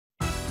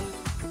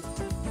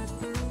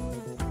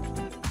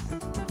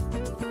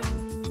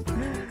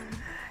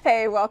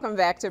Hey, welcome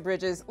back to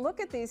Bridges. Look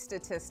at these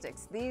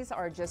statistics. These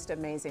are just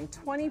amazing.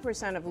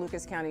 20% of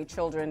Lucas County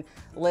children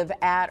live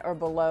at or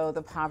below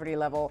the poverty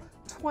level.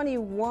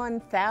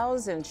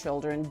 21,000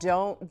 children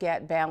don't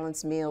get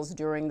balanced meals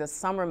during the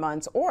summer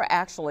months or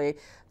actually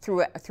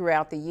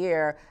throughout the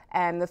year.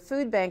 And the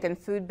food bank and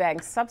food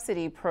bank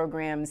subsidy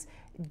programs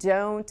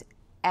don't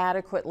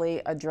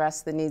adequately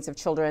address the needs of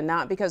children,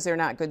 not because they're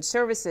not good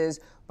services,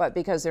 but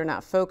because they're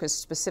not focused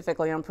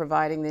specifically on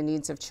providing the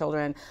needs of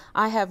children.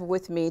 I have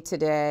with me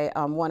today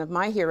one of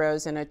my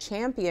heroes and a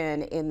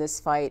champion in this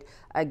fight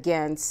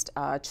against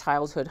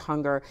childhood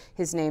hunger.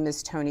 His name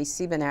is Tony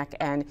Siebenek,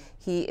 and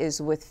he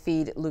is with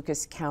Feed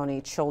Lucas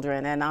County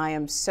Children. And I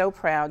am so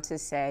proud to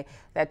say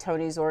that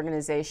Tony's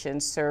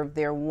organization served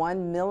their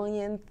 1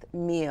 millionth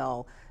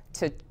meal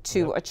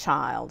to a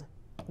child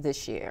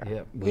this year.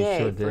 Yep, we Yay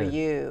sure for did.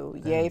 you.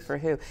 Thanks. Yay for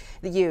who?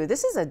 You.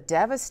 This is a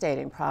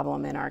devastating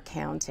problem in our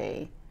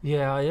county.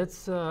 Yeah,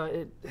 it's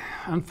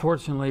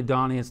unfortunately,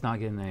 Donnie, it's not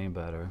getting any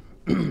better.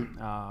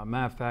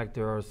 Matter of fact,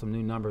 there are some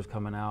new numbers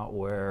coming out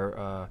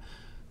where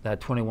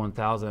that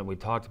 21,000 that we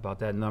talked about,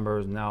 that number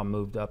is now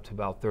moved up to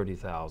about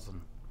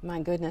 30,000.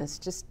 My goodness,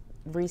 just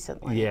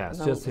recently. Yes,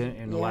 just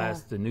in the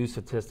last, the new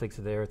statistics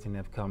of everything that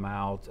have come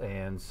out,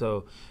 and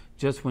so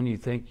just when you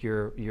think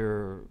you're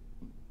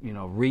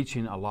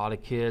reaching a lot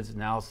of kids,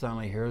 now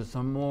suddenly here's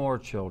some more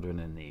children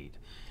in need.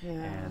 Yeah.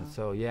 And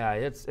so, yeah,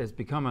 it's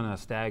becoming a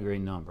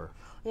staggering number.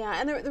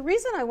 Yeah, and the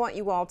reason I want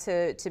you all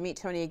to meet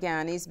Tony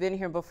again, he's been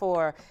here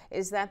before,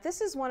 is that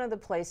this is one of the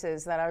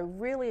places that I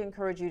really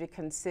encourage you to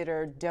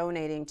consider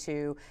donating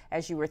to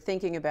as you were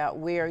thinking about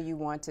where you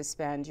want to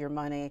spend your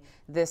money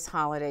this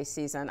holiday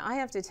season. I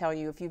have to tell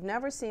you, if you've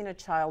never seen a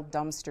child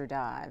dumpster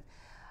dive,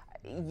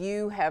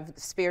 you have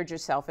spared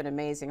yourself an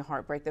amazing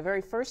heartbreak. The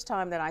very first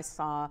time that I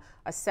saw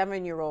a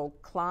 7-year-old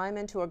climb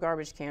into a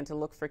garbage can to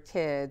look for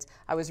kids,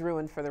 I was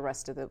ruined for the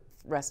rest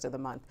of the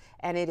month.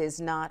 And it is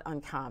not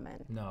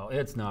uncommon. No,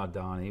 it's not,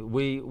 Donnie.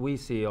 We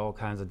see all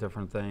kinds of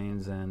different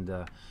things, and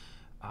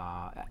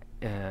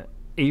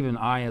even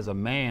I, as a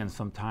man,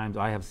 sometimes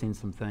I have seen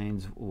some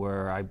things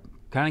where I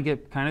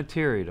get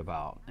teary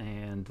about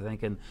and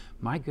thinking,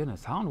 my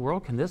goodness, how in the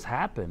world can this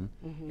happen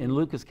in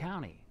Lucas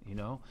County?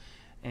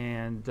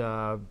 And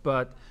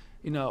but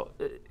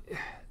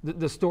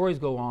the stories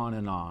go on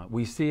and on.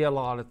 We see a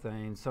lot of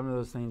things. Some of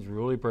those things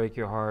really break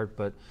your heart,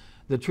 but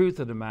the truth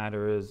of the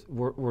matter is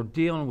we're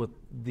dealing with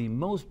the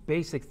most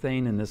basic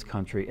thing in this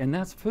country, and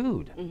that's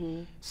food.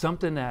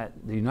 Something that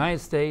the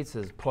United States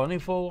is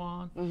plentiful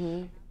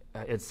on.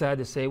 It's sad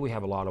to say we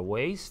have a lot of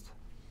waste,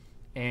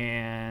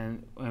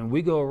 and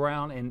we go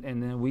around and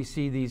then we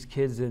see these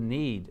kids in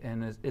need,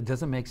 and it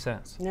doesn't make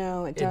sense.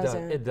 No, it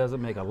doesn't. It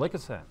doesn't make a lick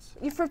of sense.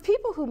 For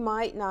people who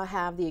might not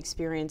have the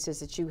experiences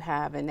that you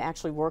have in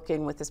actually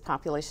working with this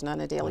population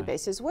on a daily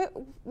basis,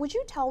 would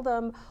you tell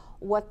them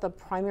what the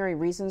primary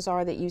reasons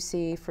are that you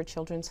see for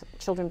children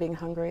being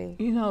hungry?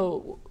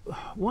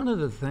 One of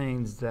the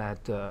things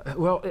that,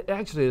 well, it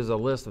actually is a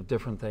list of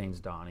different things,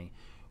 Donnie.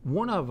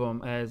 One of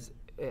them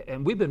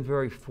and we've been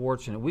very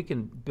fortunate. We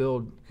can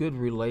build good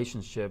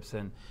relationships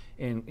and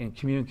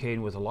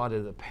communicating with a lot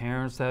of the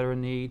parents that are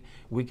in need.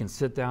 We can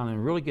sit down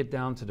and really get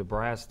down to the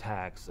brass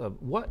tacks of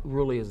what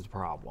really is the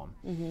problem.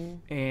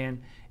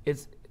 And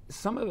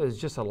some of it is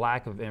just a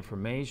lack of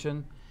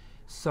information.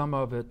 Some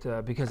of it,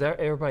 because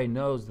everybody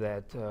knows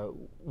that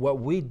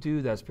what we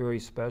do that's very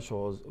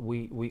special is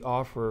we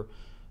offer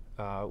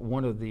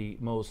one of the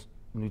most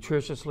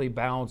nutritiously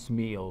balanced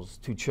meals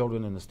to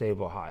children in the state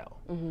of Ohio.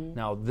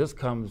 Now, this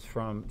comes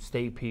from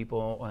state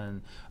people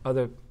and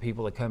other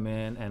people that come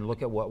in and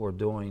look at what we're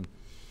doing,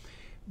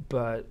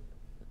 but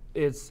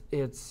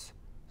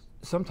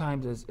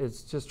sometimes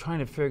it's just trying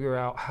to figure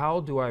out, how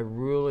do I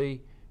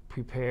really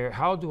prepare,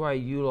 how do I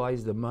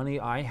utilize the money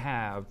I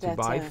have to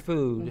buy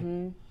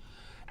food?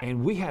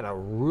 And we had a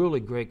really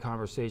great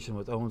conversation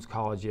with Owens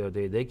College the other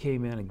day. They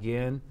came in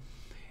again,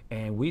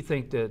 and we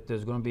think that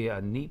there's going to be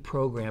a neat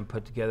program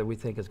put together. We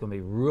think it's going to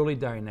be really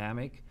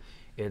dynamic.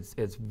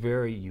 It's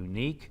very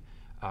unique.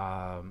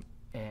 And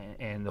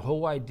the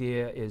whole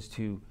idea is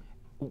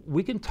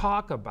we can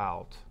talk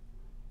about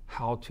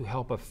how to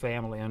help a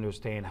family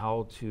understand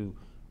how to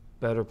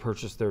better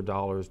purchase their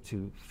dollars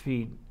to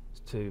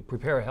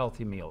prepare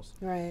healthy meals.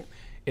 Right.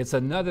 It's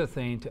another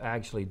thing to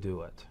actually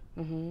do it.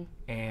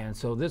 And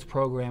so this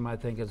program, I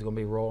think, is going to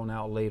be rolling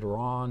out later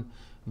on.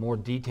 More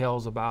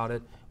details about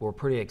it. We're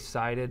pretty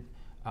excited,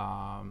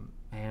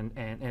 and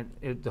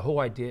the whole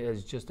idea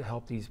is just to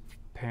help these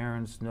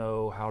parents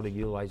know how to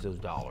utilize those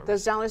dollars.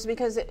 Those dollars,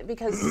 because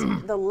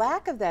the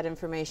lack of that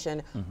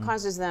information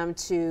causes them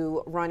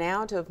to run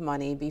out of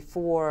money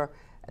before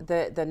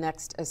the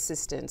next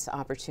assistance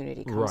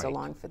opportunity comes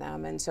along for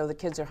them, and so the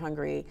kids are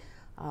hungry.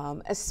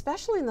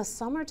 Especially in the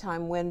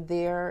summertime when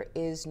there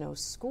is no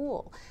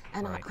school.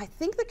 And I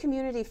think the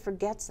community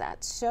forgets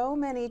that. So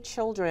many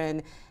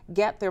children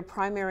get their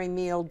primary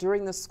meal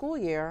during the school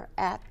year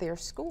at their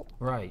school.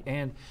 Right,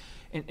 and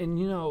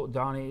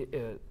Donnie,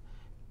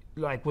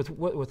 like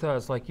with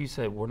us, like you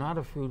said, we're not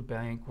a food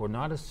bank, we're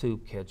not a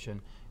soup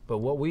kitchen, But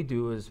what we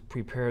do is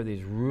prepare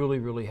these really,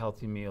 really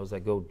healthy meals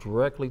that go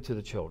directly to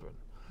the children.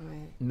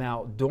 Right.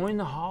 Now, during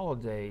the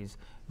holidays,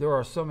 there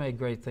are so many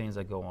great things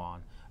that go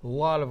on. A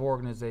lot of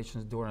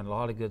organizations doing a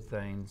lot of good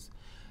things.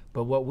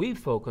 But what we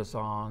focus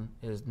on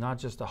is not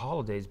just the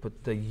holidays,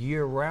 but the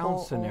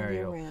year-round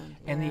scenario. All year round.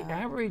 And the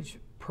average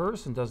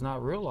person does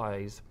not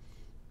realize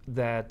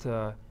that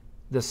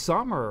the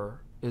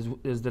summer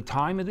is the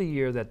time of the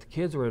year that the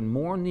kids are in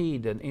more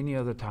need than any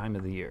other time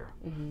of the year.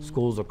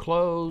 Schools are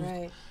closed.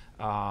 Right.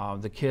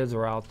 The kids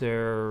are out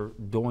there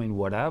doing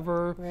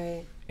whatever.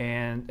 Right.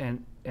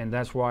 And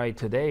that's why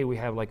today we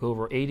have like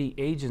over 80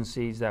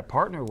 agencies that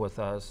partner with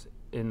us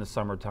in the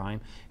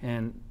summertime,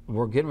 and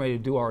we're getting ready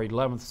to do our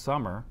 11th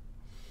summer,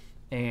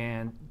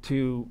 and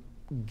to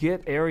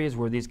get areas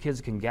where these kids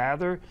can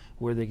gather,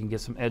 where they can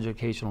get some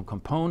educational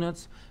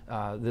components.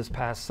 This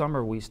past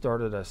summer we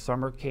started a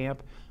summer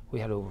camp. We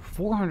had over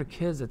 400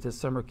 kids at this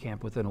summer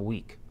camp within a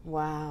week.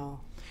 Wow.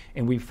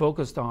 And we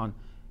focused on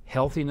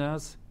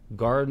healthiness,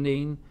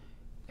 gardening,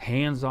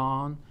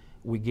 hands-on.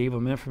 We gave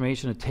them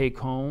information to take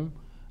home.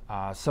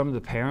 Some of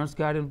the parents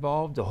got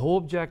involved. The whole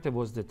objective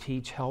was to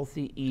teach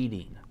healthy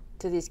eating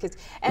To these kids.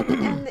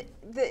 And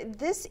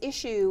this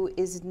issue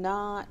is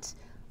not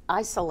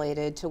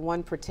isolated to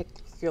one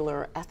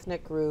particular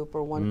ethnic group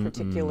or one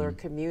particular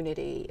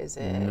community, is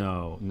it?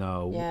 No,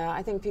 no. Yeah,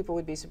 I think people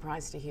would be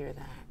surprised to hear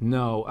that.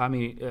 No, I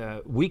mean,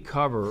 we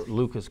cover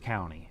Lucas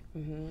County,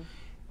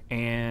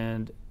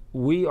 and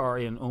we are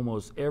in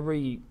almost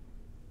every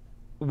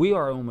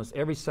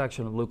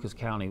section of Lucas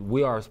County.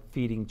 We are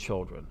feeding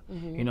children.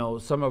 You know,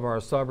 some of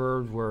our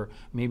suburbs where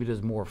maybe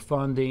there's more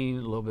funding,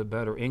 a little bit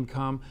better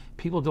income,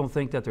 people don't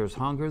think that there's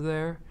hunger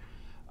there.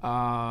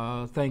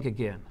 Think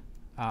again.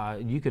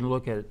 You can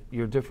look at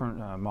your different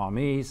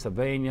Maumee,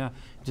 Sylvania,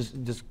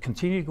 just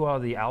continue to go out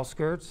of the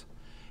outskirts,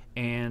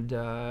 and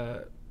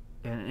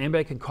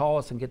anybody can call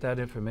us and get that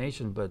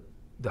information, but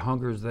the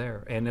hunger is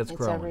there, and it's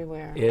growing.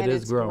 Everywhere. It and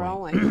is it's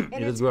growing. And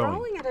It it's is growing.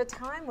 growing at a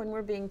time when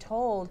we're being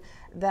told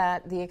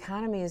that the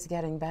economy is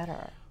getting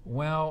better.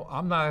 Well,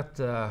 I'm not,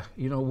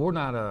 you know, we're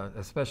not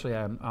especially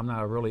I'm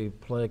not a really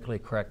politically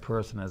correct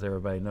person, as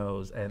everybody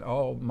knows, and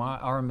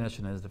our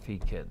mission is to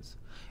feed kids.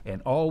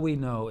 And all we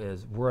know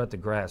is we're at the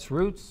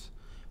grassroots,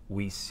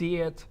 we see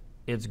it,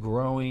 it's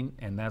growing,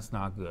 and that's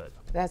not good.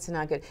 That's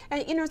not good.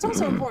 And you know, it's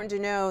also important to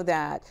know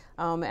that,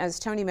 as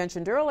Tony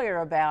mentioned earlier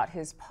about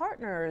his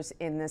partners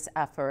in this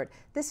effort,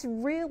 this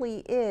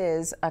really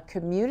is a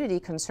community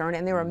concern,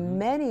 and there are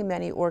many,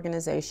 many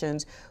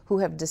organizations who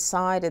have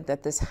decided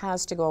that this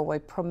has to go away.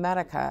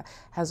 ProMedica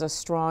has a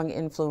strong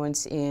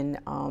influence in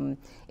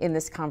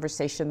this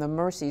conversation. The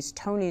Mercies,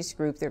 Tony's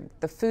group,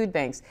 the food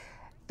banks.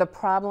 The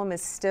problem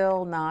is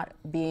still not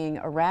being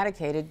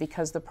eradicated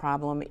because the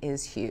problem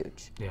is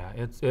huge. Yeah,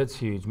 it's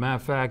huge. Matter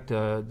of fact,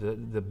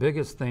 the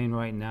biggest thing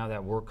right now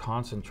that we're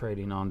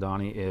concentrating on,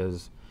 Donnie,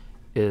 is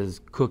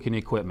cooking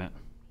equipment.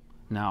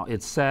 Now,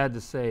 it's sad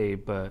to say,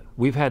 but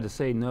we've had to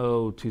say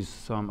no to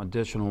some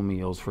additional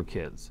meals for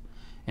kids.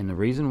 And the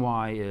reason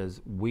why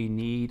is we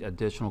need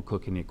additional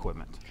cooking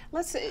equipment.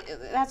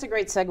 That's a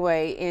great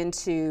segue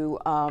into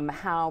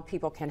how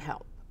people can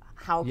help.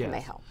 How can they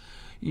help?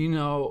 You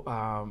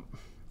know,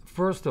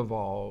 first of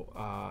all,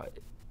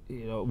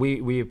 you know,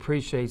 we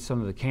appreciate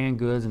some of the canned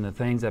goods and the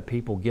things that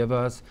people give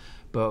us,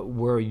 but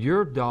where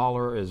your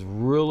dollar is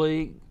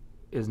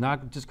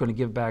not just going to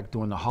give back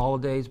during the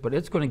holidays, but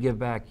it's going to give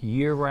back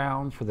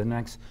year-round for the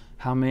next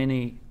how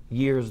many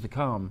years to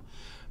come.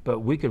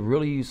 But we could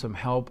really use some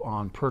help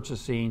on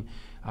purchasing.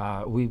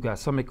 We've got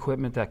some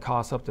equipment that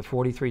costs up to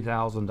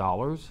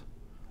 $43,000,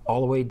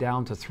 all the way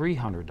down to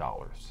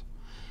 $300.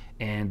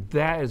 And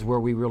that is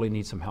where we really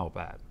need some help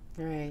at.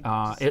 Right.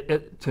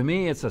 To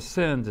me, it's a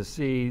sin to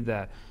see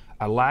that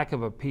a lack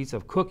of a piece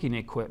of cooking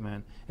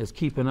equipment is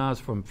keeping us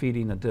from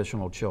feeding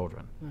additional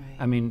children. Right.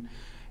 I mean,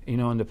 you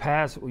know, in the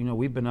past, you know,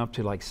 we've been up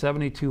to like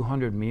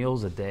 7,200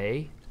 meals a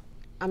day.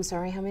 I'm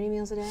sorry, how many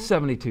meals a day?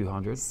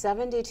 7,200.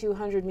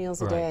 7,200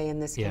 meals a day in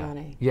this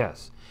county.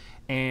 Yes.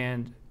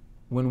 And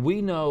when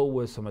we know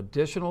with some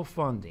additional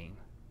funding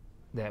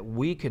that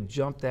we could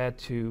jump that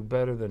to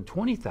better than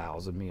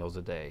 20,000 meals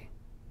a day.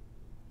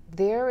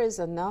 There is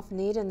enough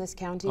need in this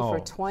county for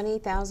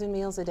 20,000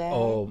 meals a day?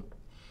 Oh,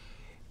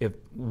 if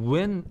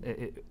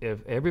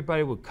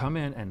everybody would come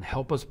in and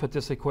help us put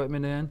this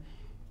equipment in,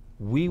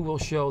 we will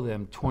show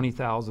them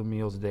 20,000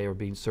 meals a day are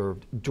being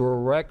served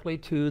directly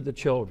to the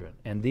children.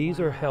 And these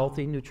are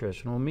healthy,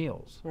 nutritional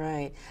meals.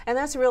 Right. And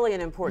that's really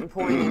an important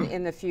point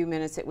in the few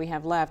minutes that we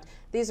have left.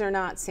 These are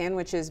not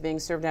sandwiches being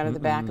served out of the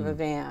back of a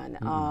van.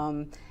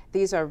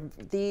 These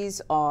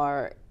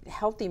are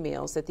healthy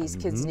meals that these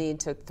kids need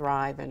to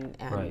thrive and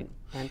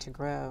to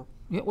grow.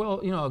 Yeah,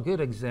 well, you know, a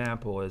good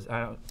example is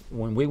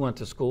when we went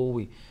to school,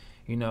 we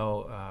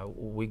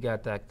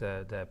got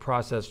that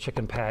processed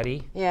chicken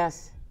patty.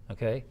 Yes.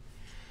 Okay.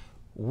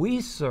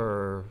 We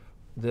serve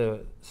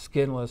the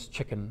skinless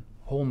chicken,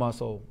 whole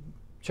muscle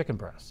chicken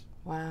breast.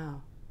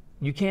 Wow.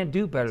 You can't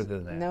do better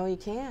than that. No, you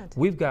can't.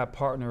 We've got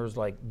partners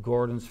like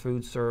Gordon's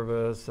Food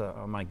Service,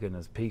 oh my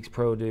goodness, Peaks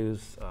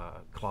Produce,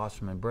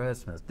 Klosterman Bread,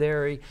 Smith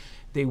Dairy.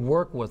 They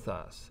work with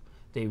us.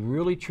 They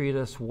really treat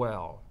us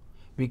well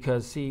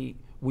because, see,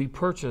 we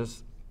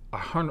purchase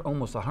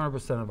almost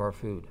 100% of our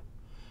food.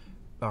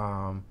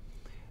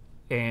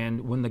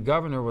 And when the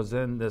governor was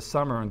in this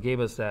summer and gave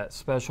us that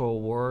special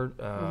award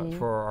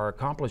for our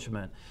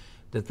accomplishment,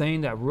 the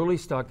thing that really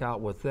stuck out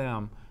with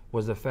them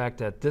was the fact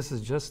that this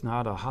is just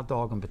not a hot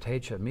dog and potato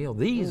chip meal.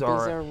 These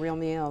are real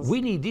meals. We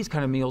need these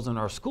kind of meals in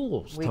our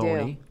schools, We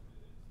Tony.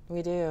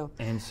 We do.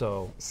 And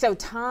so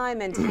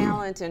time and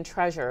talent and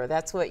treasure,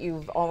 that's what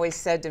you've always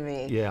said to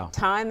me. Yeah.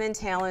 Time and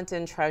talent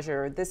and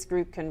treasure. This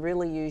group can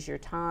really use your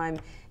time.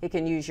 It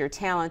can use your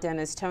talent. And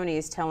as Tony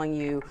is telling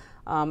you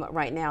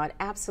right now, it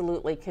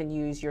absolutely can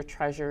use your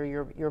treasure,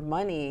 your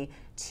money,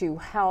 to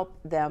help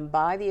them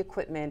buy the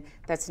equipment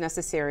that's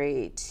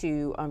necessary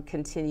to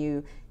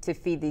continue to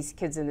feed these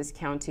kids in this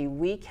county.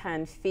 We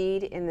can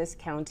feed in this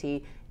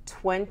county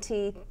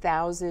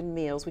 20,000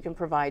 meals. We can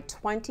provide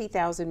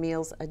 20,000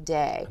 meals a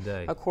day,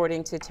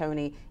 according to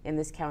Tony, in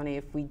this county,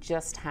 if we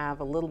just have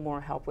a little more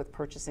help with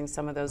purchasing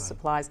some of those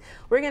supplies.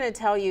 We're going to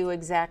tell you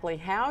exactly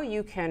how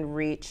you can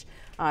reach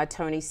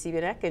Tony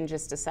Sebenek in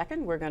just a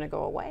second. We're going to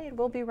go away and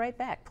we'll be right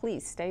back.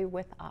 Please stay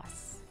with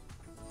us.